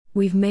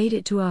We've made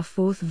it to our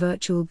fourth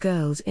virtual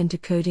Girls into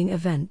Coding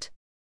event.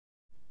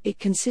 It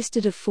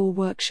consisted of 4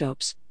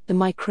 workshops: the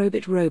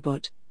Microbit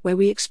robot, where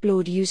we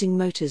explored using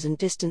motors and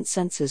distance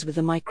sensors with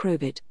the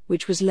Microbit,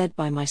 which was led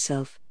by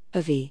myself,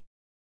 Avi.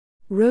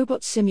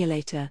 Robot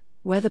Simulator,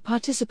 where the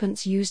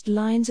participants used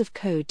lines of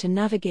code to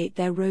navigate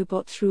their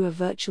robot through a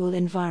virtual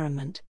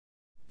environment.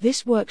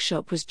 This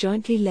workshop was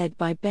jointly led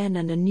by Ben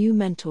and a new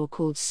mentor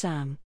called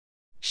Sam.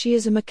 She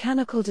is a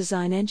mechanical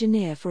design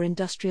engineer for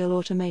industrial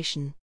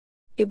automation.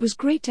 It was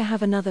great to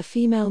have another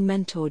female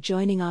mentor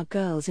joining our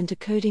Girls into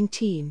Coding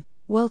team.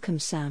 Welcome,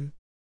 Sam.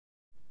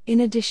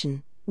 In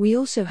addition, we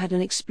also had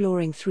an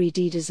Exploring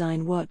 3D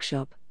Design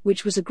workshop,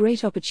 which was a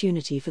great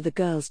opportunity for the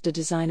girls to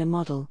design a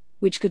model,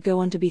 which could go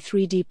on to be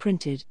 3D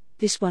printed.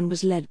 This one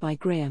was led by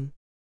Graham.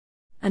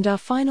 And our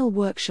final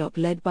workshop,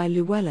 led by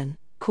Llewellyn,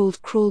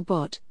 called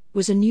Crawlbot,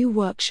 was a new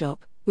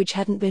workshop, which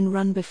hadn't been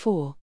run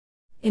before.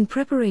 In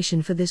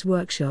preparation for this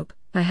workshop,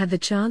 I had the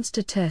chance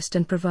to test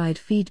and provide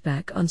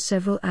feedback on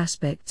several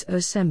aspects of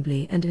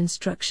assembly and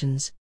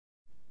instructions.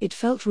 It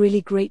felt really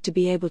great to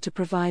be able to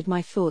provide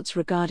my thoughts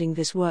regarding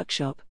this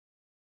workshop.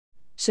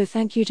 So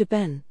thank you to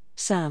Ben,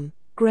 Sam,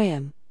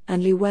 Graham,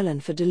 and Llewellyn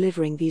for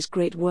delivering these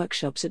great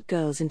workshops at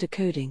Girls into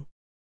Coding.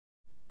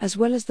 As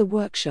well as the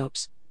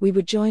workshops, we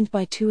were joined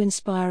by 2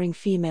 inspiring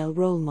female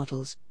role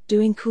models,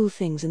 doing cool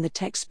things in the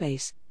tech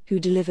space, who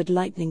delivered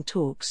lightning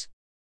talks.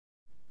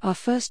 Our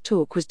first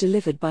talk was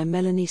delivered by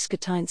Melanie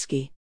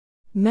Skatinsky.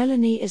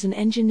 Melanie is an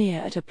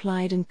engineer at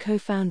Applied and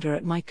co-founder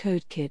at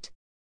MyCodeKit.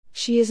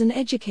 She is an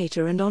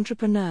educator and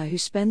entrepreneur who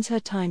spends her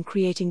time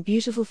creating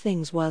beautiful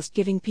things whilst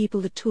giving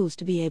people the tools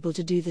to be able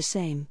to do the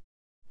same.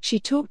 She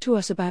talked to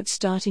us about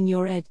starting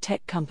your ed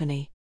tech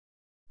company.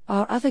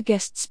 Our other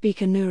guest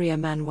speaker, Nuria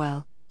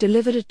Manuel,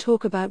 delivered a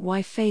talk about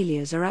why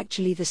failures are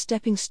actually the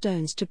stepping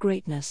stones to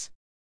greatness.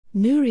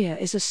 Nuria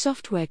is a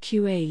software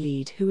QA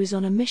lead who is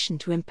on a mission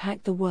to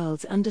impact the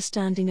world's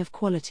understanding of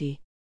quality.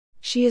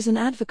 She is an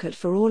advocate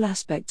for all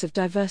aspects of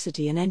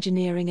diversity in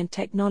engineering and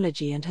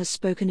technology and has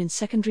spoken in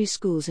secondary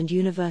schools and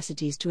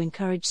universities to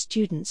encourage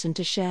students and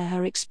to share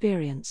her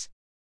experience.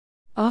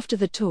 After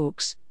the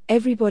talks,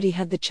 everybody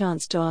had the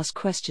chance to ask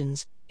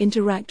questions,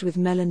 interact with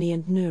Melanie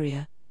and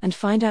Nuria, and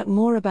find out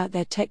more about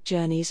their tech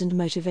journeys and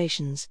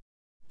motivations.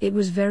 It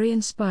was very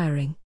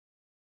inspiring.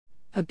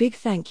 A big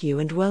thank you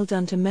and well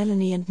done to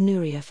Melanie and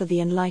Nuria for the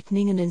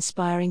enlightening and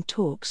inspiring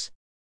talks.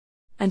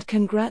 And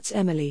congrats,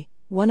 Emily,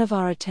 one of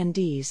our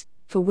attendees,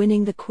 for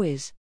winning the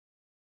quiz.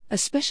 A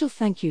special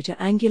thank you to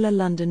Angular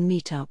London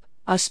Meetup,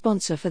 our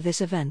sponsor for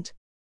this event.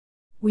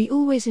 We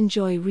always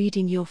enjoy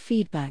reading your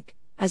feedback,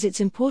 as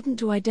it's important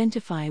to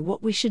identify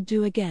what we should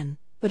do again,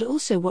 but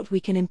also what we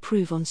can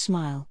improve on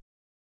Smile.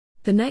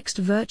 The next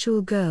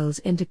virtual Girls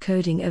into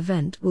Coding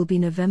event will be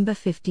November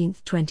 15,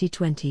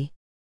 2020.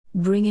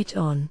 Bring it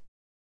on.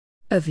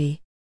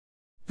 Avi.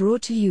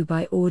 Brought to you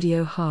by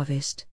Audio Harvest.